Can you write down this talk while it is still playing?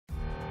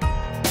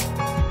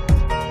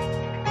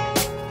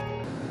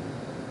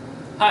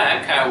Hi,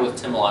 I'm Kyle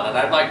with Timilon, and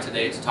I'd like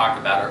today to talk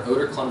about our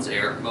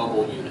OdorKlenz-Air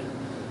Mobile unit.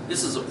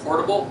 This is a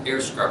portable air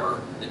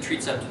scrubber that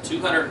treats up to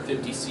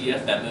 250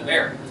 CFM of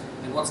air.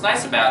 And what's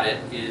nice about it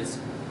is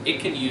it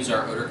can use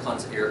our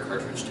OdorKlenz-Air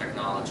Cartridge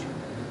technology.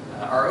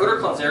 Our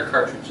OdorKlenz-Air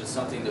Cartridge is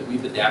something that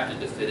we've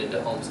adapted to fit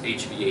into homes'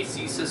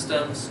 HVAC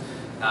systems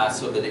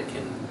so that it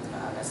can,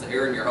 as the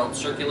air in your home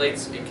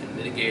circulates, it can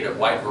mitigate a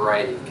wide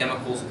variety of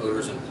chemicals,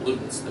 odors, and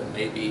pollutants that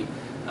may be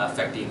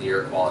affecting the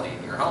air quality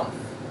in your home.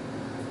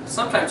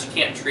 Sometimes you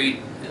can't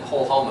treat the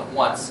whole home at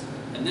once,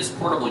 and this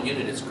portable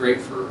unit is great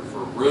for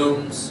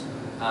rooms,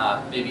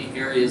 maybe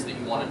areas that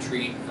you want to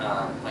treat,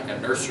 like a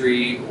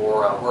nursery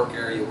or a work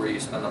area where you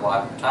spend a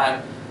lot of your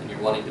time and you're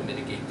wanting to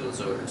mitigate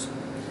those odors.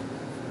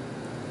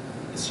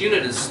 This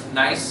unit is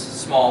nice,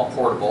 small,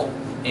 portable,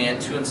 and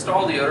to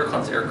install the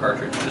OdorKlenz-Air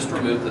Cartridge, just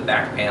remove the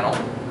back panel.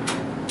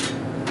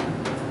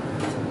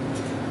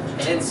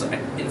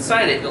 And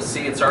inside it, you'll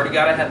see it's already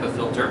got a HEPA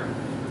filter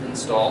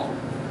installed.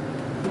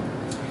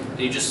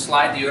 You just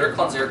slide the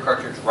OdorKlenz-Air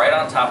Cartridge right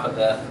on top of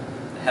the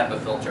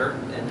HEPA filter,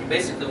 and you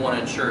basically want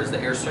to ensure as the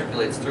air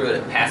circulates through it,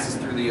 it passes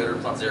through the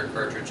OdorKlenz-Air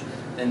Cartridge,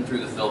 then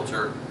through the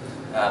filter,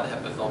 the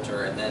HEPA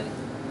filter, and then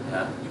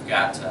you've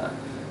got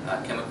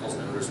chemicals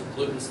and odors and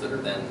pollutants that are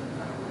then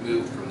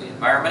removed from the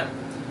environment.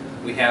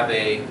 We have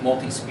a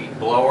multi-speed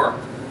blower.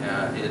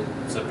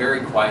 It's a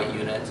very quiet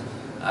unit.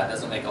 It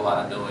doesn't make a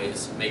lot of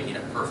noise, making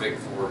it perfect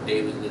for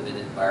daily living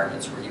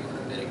environments where you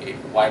want to mitigate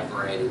a wide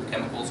variety of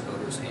chemicals,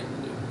 odors, and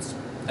pollutants.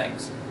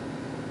 Thanks.